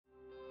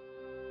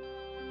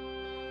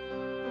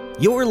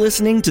You're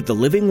listening to The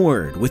Living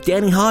Word with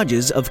Danny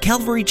Hodges of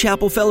Calvary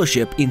Chapel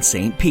Fellowship in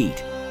St.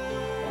 Pete.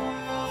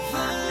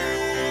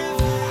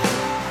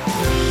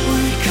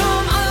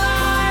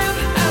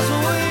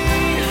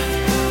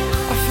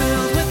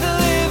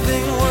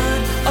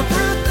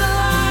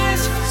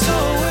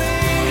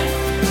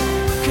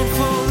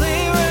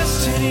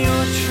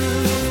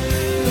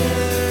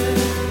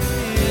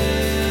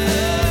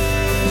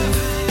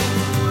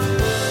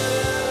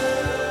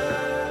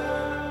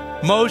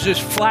 Moses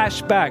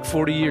flashed back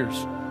 40 years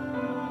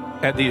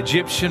at the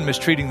Egyptian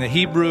mistreating the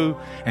Hebrew,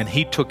 and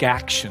he took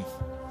action.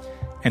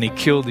 And he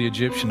killed the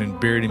Egyptian and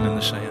buried him in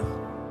the sand.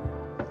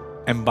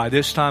 And by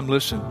this time,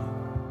 listen,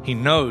 he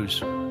knows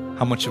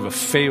how much of a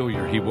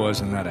failure he was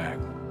in that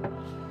act.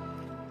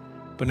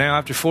 But now,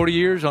 after 40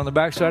 years on the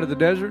backside of the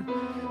desert,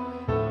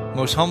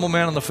 most humble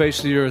man on the face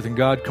of the earth, and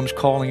God comes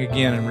calling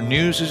again and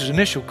renews his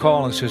initial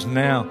call and says,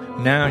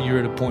 now you're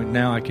at a point,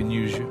 now I can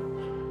use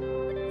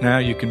you. Now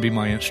you can be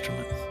my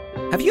instrument.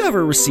 Have you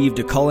ever received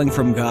a calling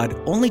from God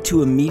only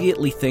to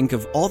immediately think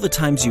of all the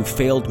times you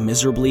failed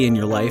miserably in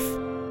your life?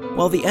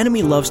 While the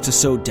enemy loves to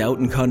sow doubt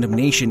and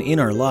condemnation in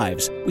our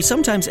lives, we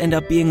sometimes end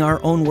up being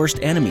our own worst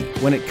enemy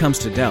when it comes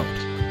to doubt.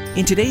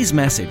 In today's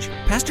message,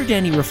 Pastor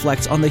Danny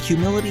reflects on the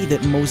humility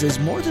that Moses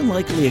more than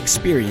likely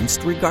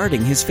experienced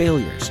regarding his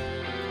failures.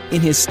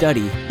 In his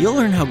study, you'll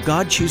learn how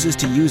God chooses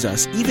to use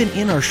us even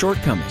in our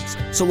shortcomings,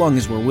 so long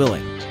as we're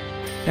willing.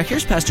 Now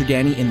here's Pastor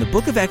Danny in the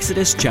book of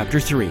Exodus chapter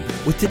 3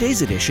 with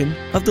today's edition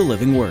of The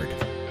Living Word.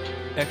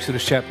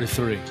 Exodus chapter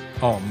 3.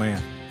 Oh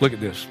man, look at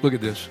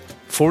this.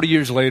 40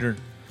 years later,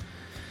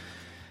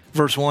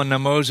 verse 1, now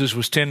Moses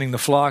was tending the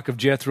flock of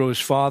Jethro, his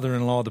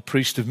father-in-law, the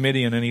priest of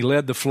Midian, and he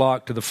led the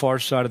flock to the far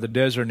side of the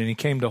desert, and he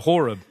came to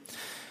Horeb,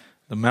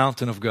 the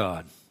mountain of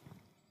God.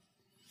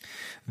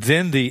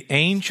 Then the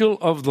angel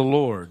of the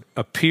Lord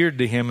appeared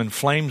to him in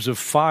flames of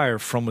fire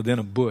from within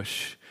a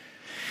bush.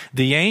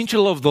 The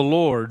angel of the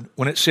Lord,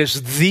 when it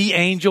says the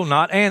angel,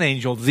 not an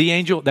angel, the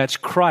angel, that's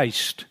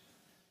Christ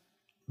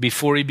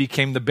before he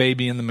became the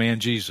baby and the man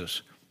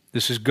Jesus.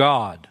 This is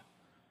God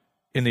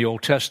in the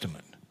Old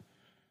Testament.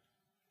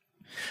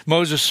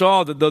 Moses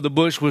saw that though the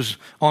bush was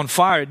on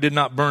fire, it did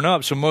not burn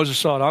up. So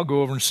Moses thought, I'll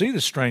go over and see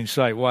this strange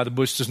sight, why the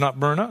bush does not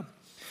burn up.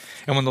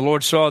 And when the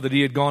Lord saw that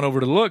he had gone over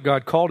to look,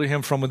 God called to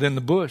him from within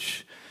the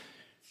bush,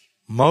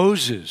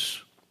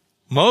 Moses.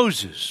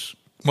 Moses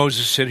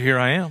said, here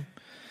I am.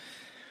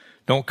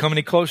 Don't come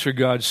any closer,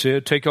 God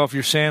said. Take off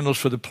your sandals,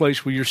 for the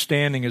place where you're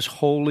standing is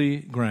holy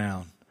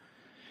ground.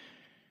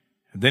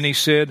 And then he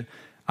said,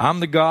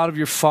 I'm the God of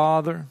your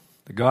father,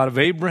 the God of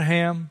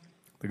Abraham,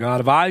 the God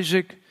of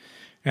Isaac,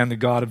 and the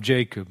God of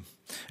Jacob.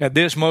 At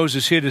this,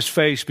 Moses hid his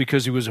face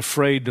because he was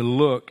afraid to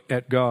look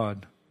at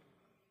God.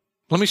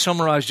 Let me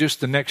summarize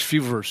just the next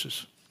few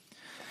verses.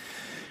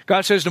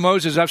 God says to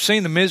Moses, I've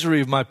seen the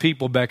misery of my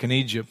people back in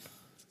Egypt.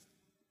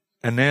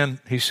 And then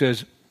he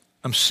says,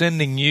 I'm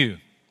sending you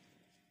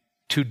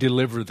to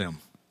deliver them.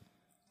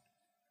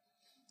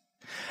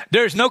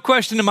 There's no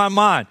question in my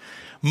mind.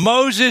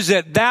 Moses,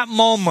 at that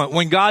moment,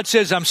 when God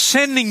says, I'm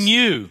sending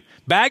you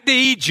back to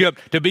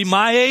Egypt to be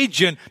my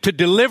agent to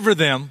deliver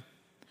them,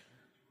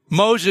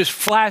 Moses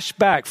flashed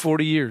back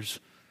 40 years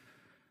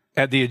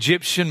at the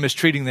Egyptian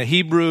mistreating the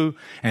Hebrew,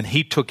 and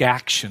he took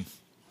action.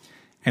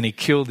 And he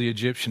killed the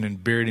Egyptian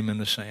and buried him in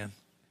the sand.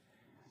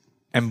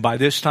 And by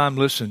this time,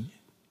 listen,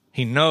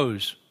 he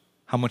knows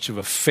how much of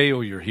a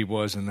failure he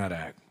was in that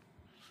act.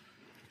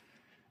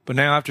 But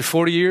now, after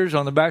 40 years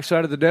on the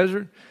backside of the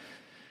desert,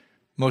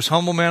 most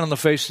humble man on the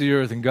face of the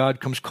earth, and God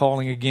comes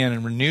calling again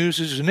and renews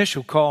his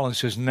initial call and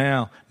says,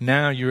 now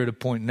you're at a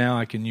point, now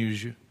I can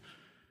use you.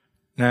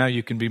 Now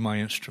you can be my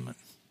instrument.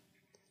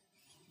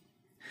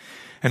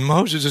 And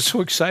Moses is so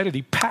excited,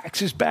 he packs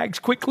his bags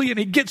quickly and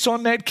he gets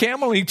on that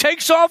camel and he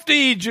takes off to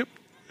Egypt.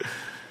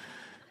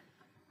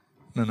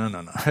 No.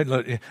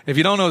 If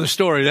you don't know the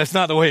story, that's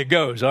not the way it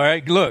goes, all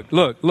right?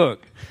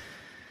 Look.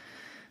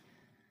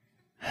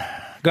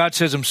 God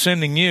says, I'm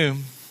sending you.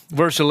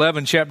 Verse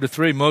 11, chapter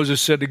 3, Moses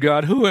said to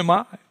God, who am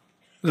I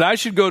that I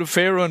should go to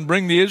Pharaoh and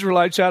bring the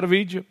Israelites out of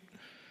Egypt?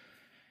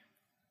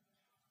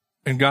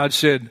 And God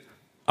said,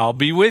 I'll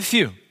be with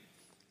you.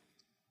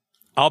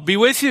 I'll be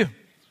with you.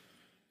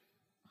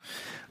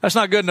 That's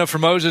not good enough for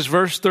Moses.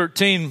 Verse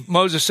 13,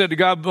 Moses said to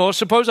God, well,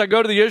 suppose I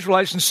go to the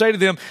Israelites and say to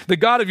them, the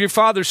God of your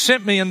father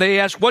sent me, and they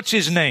ask, what's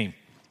his name?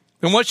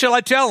 And what shall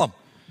I tell them?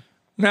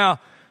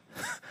 Now,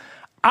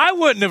 I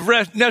wouldn't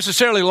have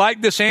necessarily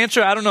liked this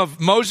answer. I don't know if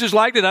Moses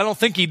liked it. I don't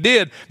think he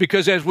did,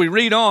 because as we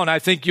read on, I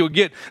think you'll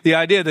get the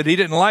idea that he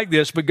didn't like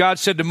this. But God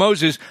said to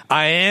Moses,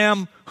 I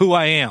am who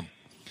I am.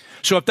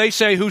 So if they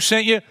say, who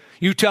sent you?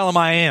 You tell them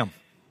I am.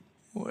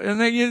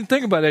 And then you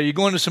think about that. You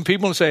go into some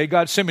people and say, hey,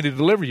 God sent me to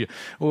deliver you.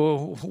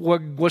 Well,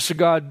 what's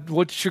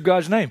your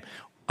God's name?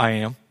 I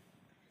am.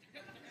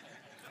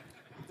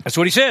 That's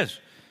what he says.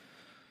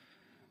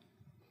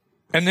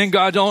 And then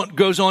God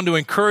goes on to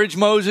encourage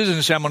Moses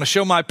and say, I'm going to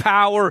show my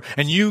power,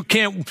 and you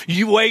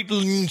wait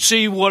and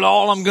see what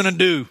all I'm going to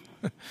do.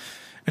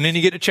 And then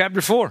you get to chapter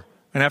 4.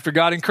 And after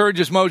God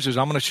encourages Moses,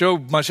 I'm going to show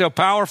myself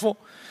powerful.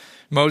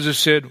 Moses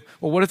said,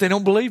 well, what if they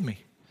don't believe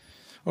me?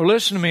 Or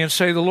listen to me and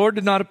say, the Lord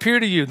did not appear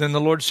to you. Then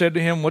the Lord said to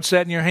him, what's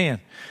that in your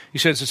hand? He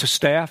says, it's a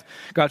staff.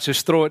 God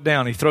says, throw it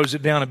down. He throws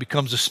it down. It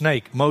becomes a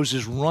snake.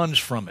 Moses runs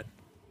from it.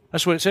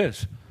 That's what it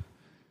says.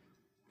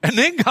 And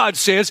then God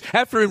says,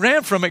 after he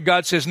ran from it,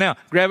 God says, now,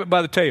 grab it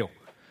by the tail.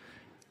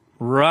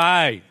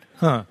 Right.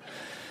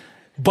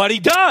 But he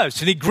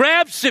does. And he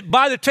grabs it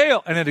by the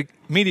tail. And it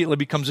immediately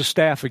becomes a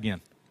staff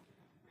again.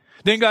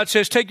 Then God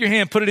says, take your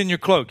hand, put it in your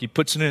cloak. He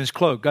puts it in his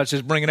cloak. God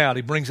says, bring it out.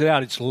 He brings it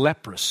out. It's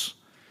leprous.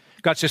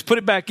 God says, put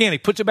it back in. He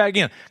puts it back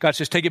in. God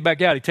says, take it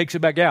back out. He takes it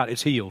back out.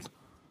 It's healed.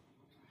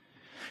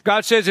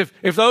 God says,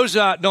 if those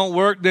don't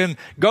work, then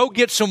go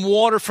get some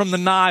water from the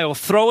Nile,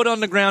 throw it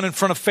on the ground in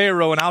front of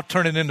Pharaoh, and I'll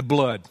turn it into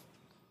blood.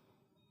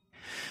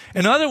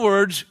 In other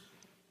words,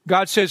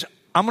 God says,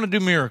 I'm going to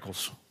do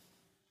miracles.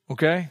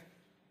 Okay?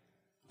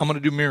 I'm going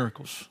to do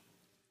miracles.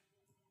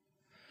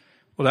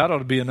 Well, that ought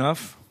to be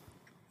enough.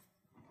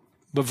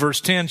 But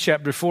verse 10,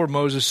 chapter 4,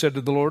 Moses said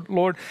to the Lord,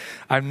 Lord,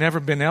 I've never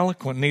been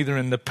eloquent, neither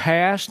in the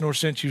past nor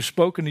since you've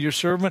spoken to your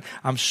servant.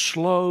 I'm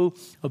slow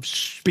of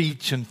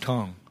speech and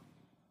tongue.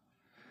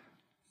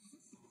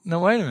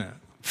 Now, wait a minute.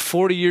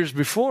 40 years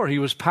before, he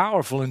was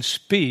powerful in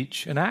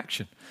speech and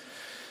action.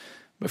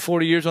 But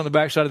 40 years on the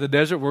backside of the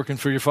desert working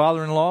for your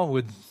father-in-law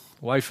with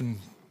wife and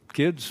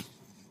kids,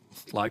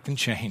 life can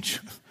change.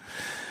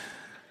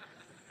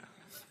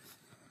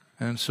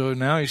 And so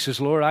now he says,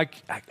 Lord, I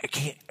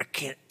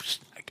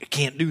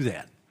can't do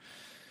that.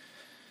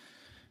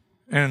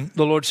 And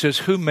the Lord says,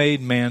 who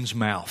made man's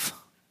mouth?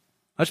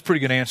 That's a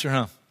pretty good answer,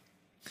 huh?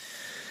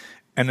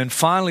 And then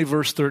finally,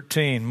 verse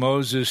 13,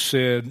 Moses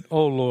said,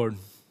 oh, Lord,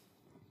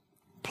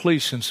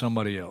 please send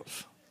somebody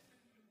else.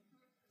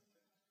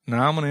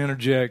 Now, I'm going to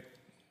interject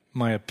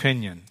my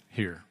opinion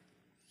here.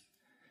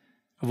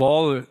 Of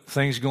all the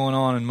things going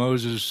on in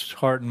Moses'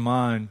 heart and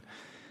mind,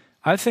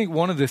 I think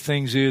one of the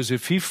things is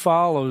if he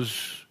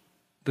follows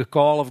the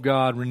call of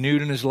God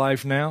renewed in his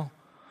life now,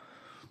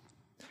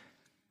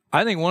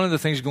 I think one of the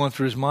things going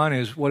through his mind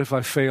is, what if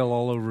I fail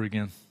all over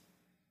again?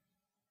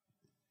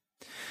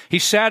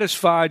 He's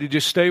satisfied to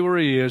just stay where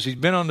he is. He's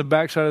been on the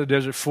backside of the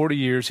desert 40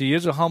 years. He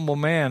is a humble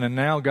man, and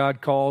now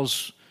God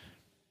calls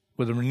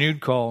with a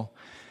renewed call.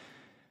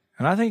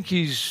 And I think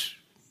he's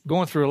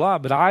going through a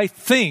lot, but I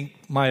think,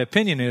 my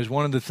opinion is,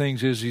 one of the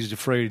things is he's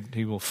afraid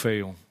he will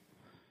fail.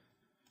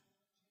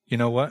 You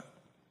know what?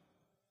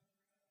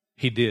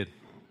 He did.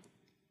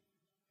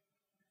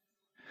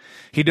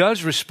 He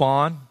does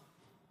respond,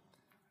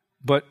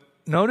 but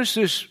notice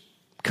this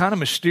kind of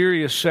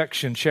mysterious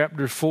section,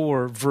 chapter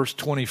 4, verse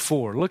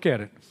 24. Look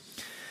at it.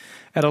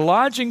 At a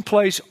lodging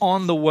place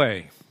on the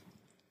way,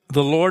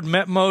 the Lord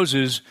met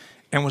Moses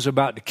and was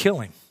about to kill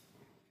him.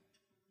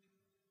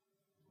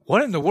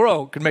 What in the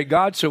world could make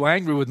God so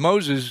angry with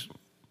Moses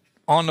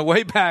on the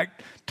way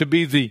back to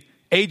be the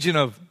agent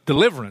of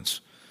deliverance?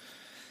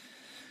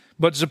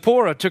 But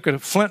Zipporah took a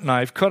flint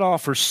knife, cut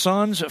off her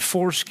son's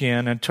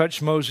foreskin, and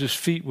touched Moses'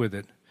 feet with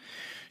it.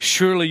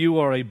 Surely you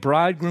are a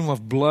bridegroom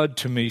of blood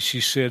to me,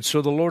 she said.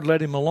 So the Lord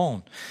let him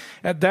alone.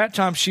 At that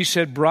time she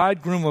said,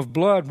 bridegroom of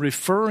blood,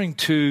 referring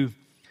to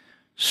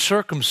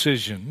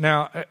circumcision.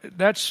 Now,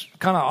 that's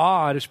kind of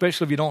odd,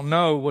 especially if you don't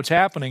know what's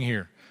happening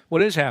here.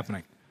 What is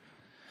happening?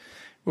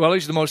 Well,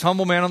 he's the most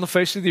humble man on the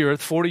face of the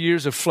earth, 40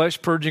 years of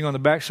flesh purging on the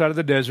backside of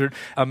the desert,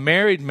 a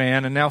married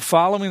man, and now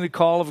following the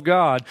call of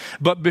God.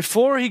 But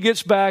before he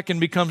gets back and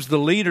becomes the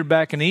leader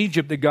back in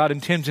Egypt that God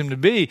intends him to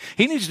be,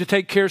 he needs to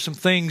take care of some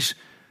things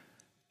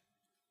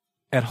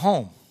at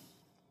home.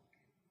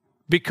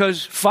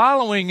 Because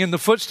following in the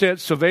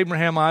footsteps of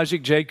Abraham,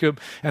 Isaac,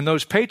 Jacob, and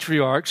those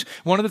patriarchs,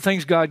 one of the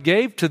things God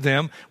gave to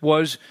them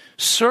was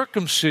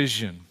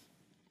circumcision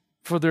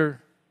for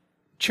their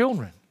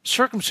children.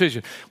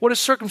 Circumcision. What is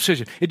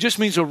circumcision? It just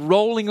means a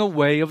rolling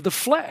away of the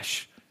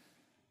flesh.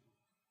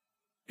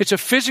 It's a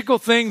physical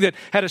thing that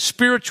had a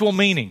spiritual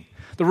meaning.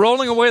 The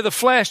rolling away of the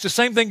flesh, the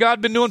same thing God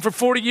had been doing for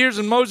 40 years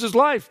in Moses'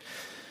 life.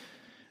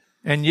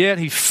 And yet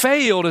he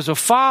failed as a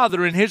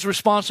father in his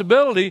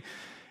responsibility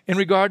in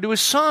regard to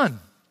his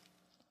son.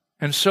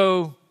 And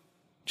so,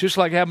 just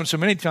like happens so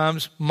many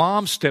times,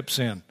 mom steps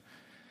in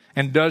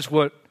and does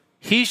what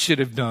he should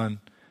have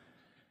done.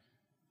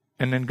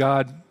 And then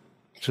God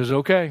says,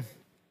 okay.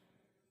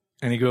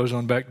 And he goes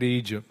on back to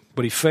Egypt.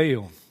 But he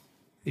failed.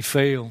 He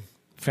failed.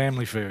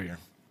 Family failure.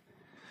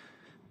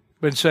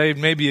 Been saved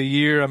maybe a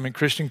year. I'm in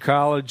Christian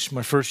college,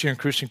 my first year in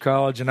Christian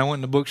college, and I went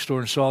in the bookstore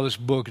and saw this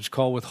book. It's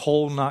called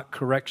Withhold Not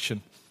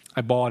Correction.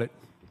 I bought it.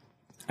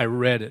 I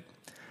read it.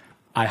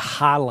 I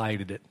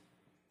highlighted it.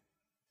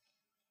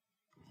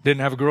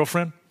 Didn't have a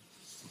girlfriend.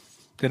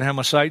 Didn't have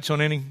my sights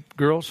on any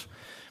girls.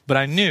 But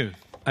I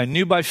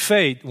knew by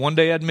faith one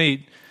day I'd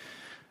meet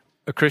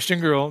a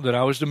Christian girl that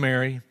I was to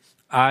marry.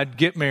 I'd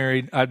get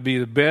married. I'd be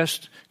the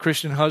best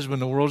Christian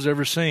husband the world's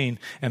ever seen.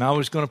 And I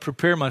was going to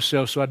prepare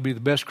myself so I'd be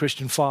the best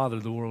Christian father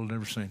the world had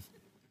ever seen.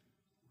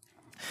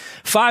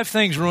 5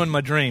 things ruined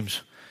my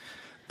dreams.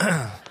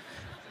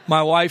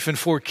 My wife and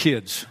 4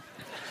 kids.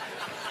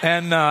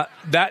 And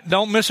that,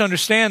 don't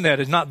misunderstand that.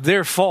 It's not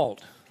their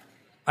fault.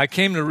 I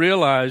came to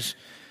realize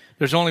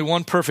there's only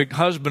one perfect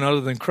husband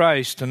other than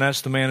Christ, and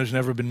that's the man who's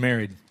never been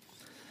married.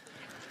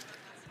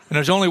 And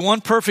there's only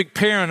one perfect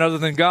parent other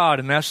than God,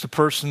 and that's the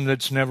person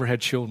that's never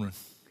had children.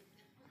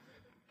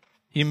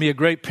 You can be a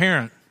great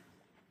parent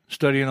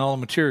studying all the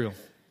material,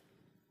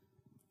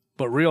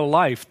 but real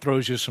life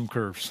throws you some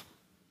curves.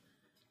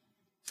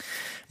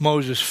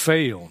 Moses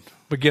failed,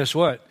 but guess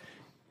what?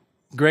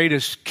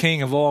 Greatest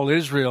king of all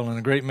Israel and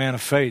a great man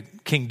of faith,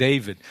 King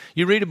David.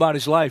 You read about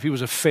his life, he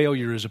was a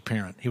failure as a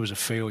parent. He was a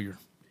failure.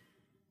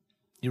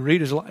 You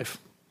read his life,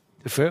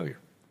 a failure.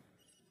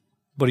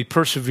 But he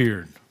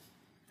persevered.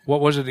 What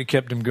was it that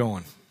kept him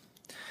going?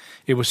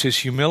 It was his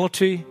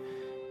humility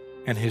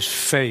and his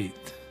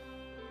faith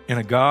in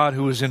a God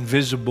who was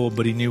invisible,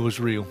 but he knew was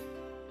real.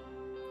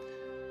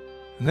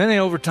 And then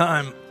over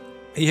time,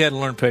 he had to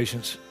learn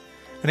patience.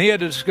 And he had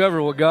to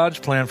discover what God's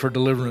plan for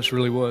deliverance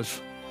really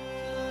was.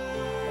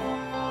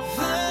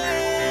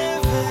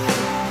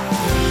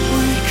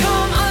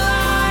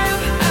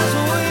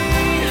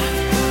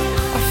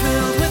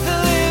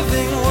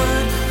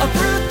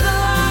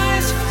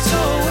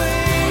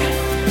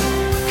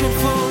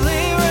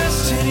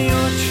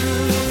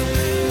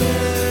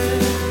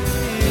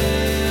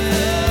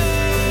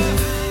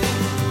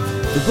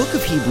 The book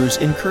of Hebrews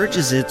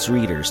encourages its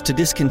readers to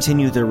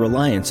discontinue their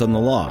reliance on the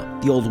law,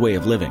 the old way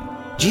of living.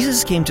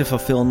 Jesus came to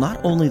fulfill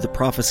not only the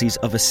prophecies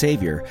of a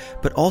Savior,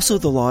 but also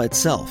the law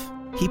itself.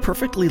 He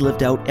perfectly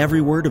lived out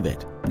every word of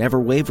it, never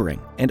wavering,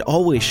 and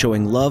always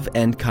showing love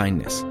and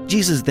kindness.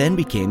 Jesus then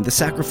became the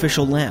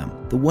sacrificial lamb,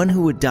 the one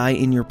who would die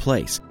in your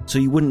place, so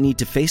you wouldn't need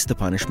to face the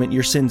punishment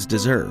your sins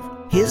deserve.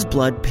 His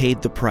blood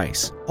paid the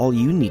price. All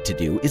you need to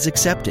do is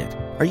accept it.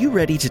 Are you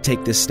ready to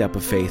take this step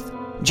of faith?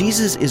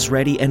 Jesus is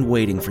ready and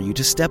waiting for you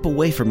to step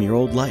away from your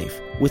old life,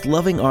 with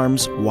loving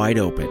arms wide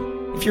open.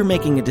 If you're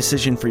making a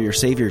decision for your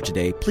Savior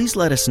today, please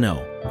let us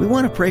know. We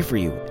want to pray for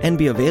you and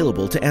be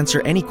available to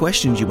answer any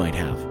questions you might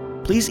have.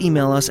 Please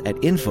email us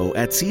at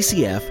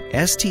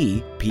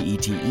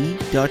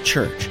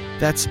info@ccfstpete.church.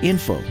 That's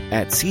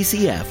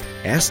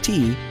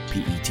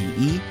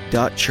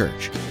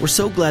info@ccfstpete.church. We're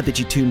so glad that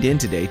you tuned in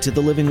today to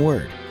The Living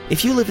Word.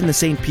 If you live in the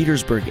St.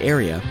 Petersburg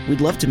area, we'd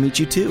love to meet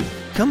you too.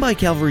 Come by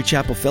Calvary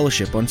Chapel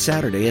Fellowship on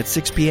Saturday at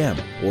 6 p.m.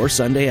 or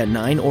Sunday at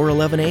 9 or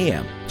 11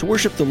 a.m. to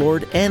worship the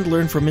Lord and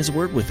learn from His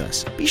Word with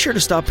us. Be sure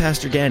to stop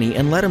Pastor Danny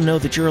and let him know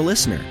that you're a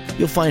listener.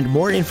 You'll find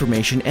more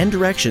information and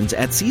directions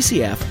at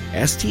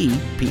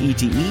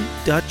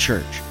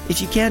ccfstpete.church.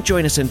 If you can't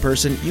join us in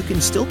person, you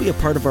can still be a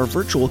part of our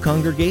virtual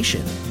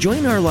congregation.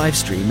 Join our live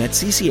stream at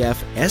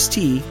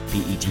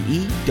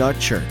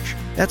ccfstpete.church.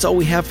 That's all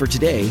we have for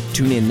today.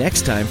 Tune in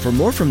next time for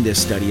more from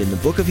this study in the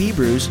book of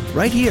Hebrews,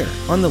 right here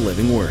on The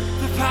Living Word.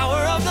 The power